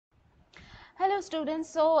Hello students,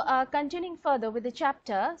 so continuing further with the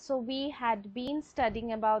chapter, so we had been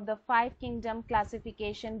studying about the five kingdom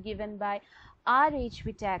classification given by R.H.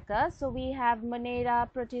 Whitaker. So we have monera,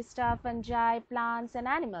 protista, fungi, plants and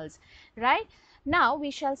animals, right? Now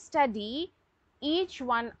we shall study each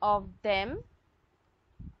one of them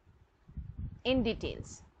in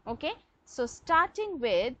details, okay? So starting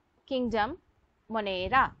with kingdom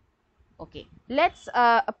monera. Okay, let's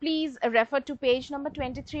please refer to page number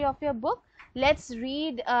 23 of your book. Let's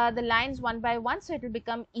read the lines one by one so it will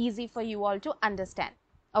become easy for you all to understand.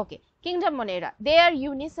 Okay, kingdom monera, they are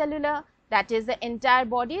unicellular, that is the entire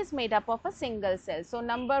body is made up of a single cell. So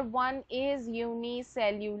number one is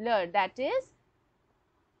unicellular, that is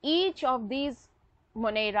each of these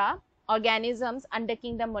monera organisms under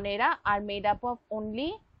kingdom monera are made up of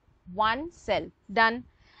only one cell. Done.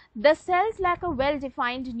 The cells lack a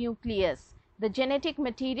well-defined nucleus. The genetic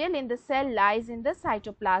material in the cell lies in the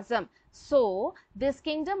cytoplasm. So, this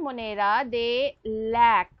kingdom monera, they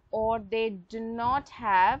lack or they do not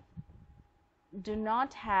have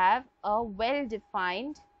a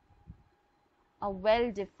well-defined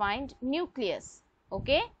nucleus.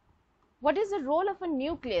 Okay. What is the role of a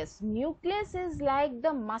nucleus? Nucleus is like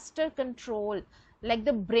the master control, like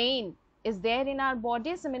the brain is there in our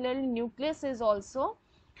body. Similarly, nucleus is also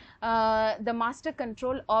the master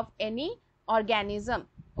control of any organism,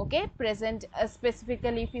 okay, present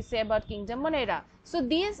specifically if you say about kingdom monera. So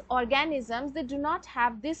these organisms, they do not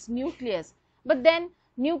have this nucleus, but then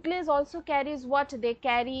nucleus also carries what? They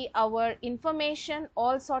carry our information,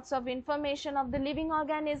 all sorts of information of the living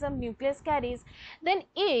organism nucleus carries. Then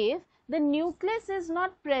if the nucleus is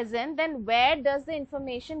not present, then where does the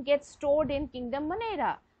information get stored in kingdom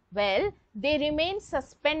monera? Well, they remain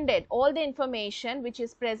suspended. All the information which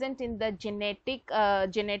is present in the in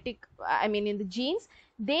the genes,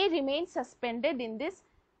 they remain suspended in this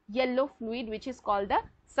yellow fluid which is called the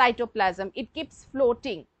cytoplasm. It keeps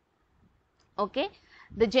floating. Okay.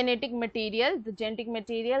 The genetic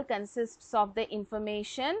material consists of the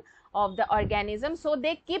information of the organism. So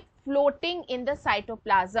they keep floating in the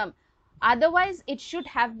cytoplasm. Otherwise, it should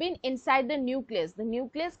have been inside the nucleus. The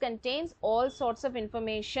nucleus contains all sorts of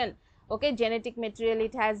information. Okay, genetic material,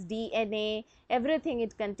 it has DNA, everything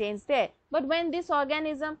it contains there. But when this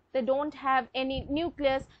organism, they don't have any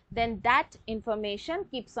nucleus, then that information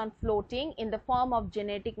keeps on floating in the form of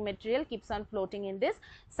genetic material, keeps on floating in this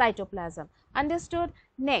cytoplasm. Understood?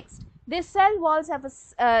 Next, these cell walls have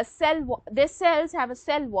a these cells have a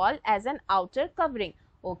cell wall as an outer covering.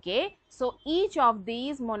 Okay, so each of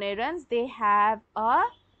these monerans, they have a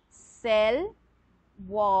cell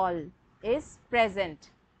wall is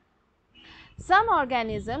present. Some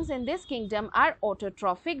organisms in this kingdom are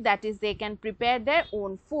autotrophic, that is they can prepare their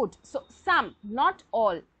own food. So some, not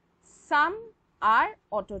all, some are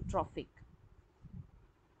autotrophic.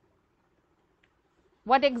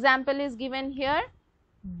 What example is given here?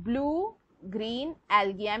 Blue green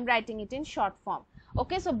algae. I am writing it in short form.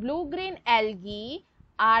 Okay, so blue green algae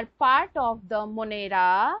are part of the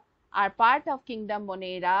monera, are part of kingdom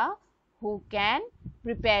monera, who can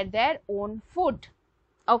prepare their own food.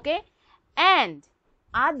 Okay, and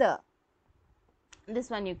other,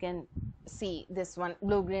 this one you can see, this one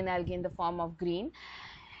blue green algae in the form of green,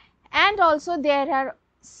 and also there are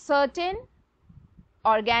certain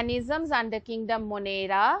organisms under kingdom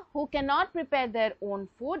monera who cannot prepare their own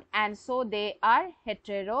food, and so they are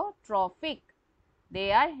heterotrophic.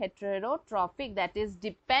 They are heterotrophic, that is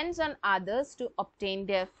depends on others to obtain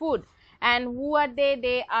their food. And who are they?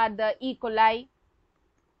 They are the E. coli.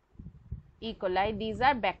 E. coli, these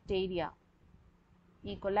are bacteria.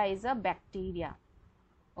 E. coli is a bacteria.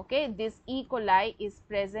 Okay, this E. coli is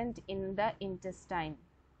present in the intestine,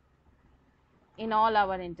 in all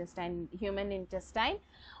our intestine, human intestine.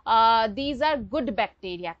 These are good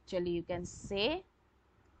bacteria, actually you can say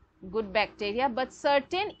good bacteria, but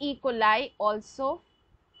certain E. coli also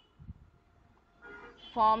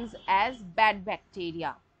forms as bad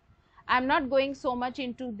bacteria. I am not going so much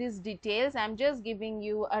into these details, I am just giving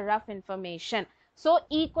you a rough information. So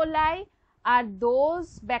E. coli are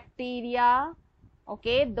those bacteria,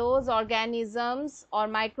 okay, those organisms or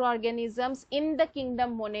microorganisms in the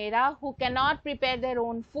kingdom monera who cannot prepare their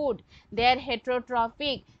own food. They are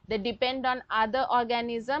heterotrophic. They depend on other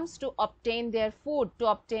organisms to obtain their food, to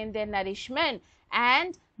obtain their nourishment.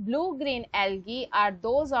 And blue green algae are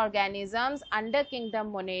those organisms under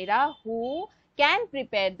kingdom monera who can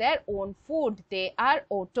prepare their own food. They are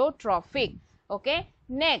autotrophic. Okay,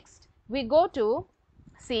 next we go to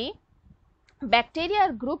see bacteria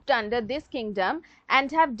are grouped under this kingdom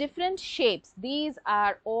and have different shapes. These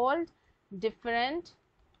are all different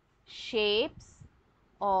shapes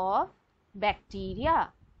of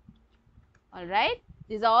bacteria. Alright,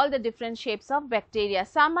 these are all the different shapes of bacteria.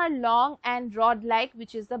 Some are long and rod-like,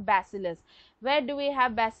 which is the bacillus. Where do we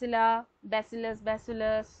have bacilla? Bacillus.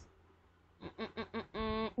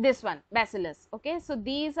 This one, bacillus. Okay, so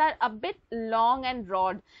these are a bit long and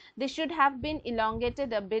rod. They should have been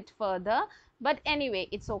elongated a bit further, but anyway,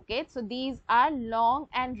 it's okay. So these are long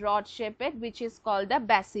and rod shaped, which is called the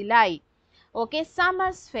bacilli. Okay, some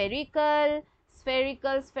are spherical,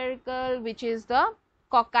 which is the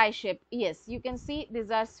cocci shape. Yes, you can see these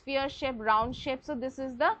are sphere shape, round shape. So this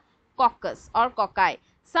is the coccus or cocci.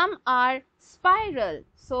 Some are spiral.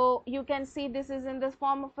 So you can see this is in the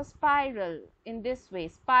form of a spiral, in this way,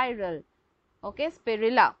 spiral. Okay,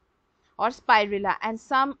 spirilla or spirilla. And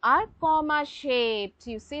some are comma shaped.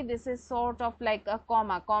 You see, this is sort of like a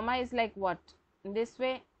comma. Comma is like what? In this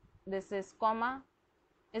way, this is comma,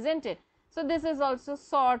 isn't it? So this is also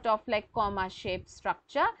sort of like comma shaped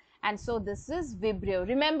structure. And so this is Vibrio.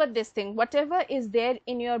 Remember this thing, whatever is there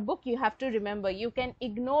in your book, you have to remember. You can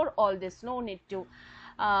ignore all this, no need to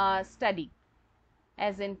study.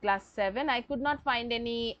 As in class 7, I could not find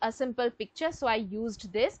any simple picture, so I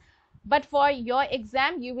used this. But for your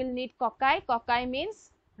exam, you will need cocci. Cocci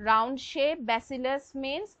means round shape, bacillus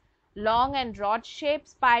means long and rod shape,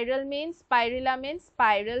 spiral means, spirilla means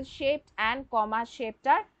spiral shaped, and comma shaped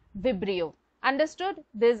are Vibrio. Understood?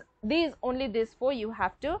 These only these four you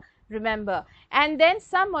have to remember. And then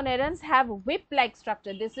some monerans have whip-like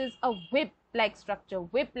structure. This is a whip-like structure,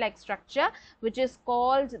 which is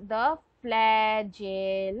called the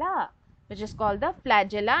flagella,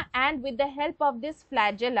 and with the help of this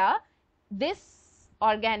flagella, this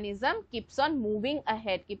organism keeps on moving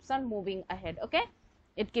ahead, okay,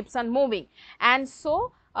 it keeps on moving. And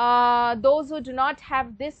so those who do not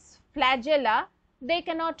have this flagella, they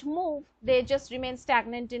cannot move, they just remain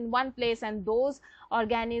stagnant in one place. And those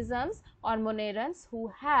organisms or monerans who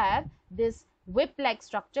have this whip-like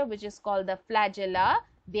structure, which is called the flagella,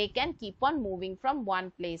 they can keep on moving from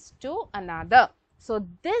one place to another. So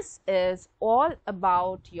this is all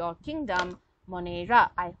about your kingdom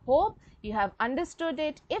Monera. I hope you have understood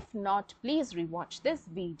it. If not, please rewatch this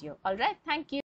video. All right, thank you.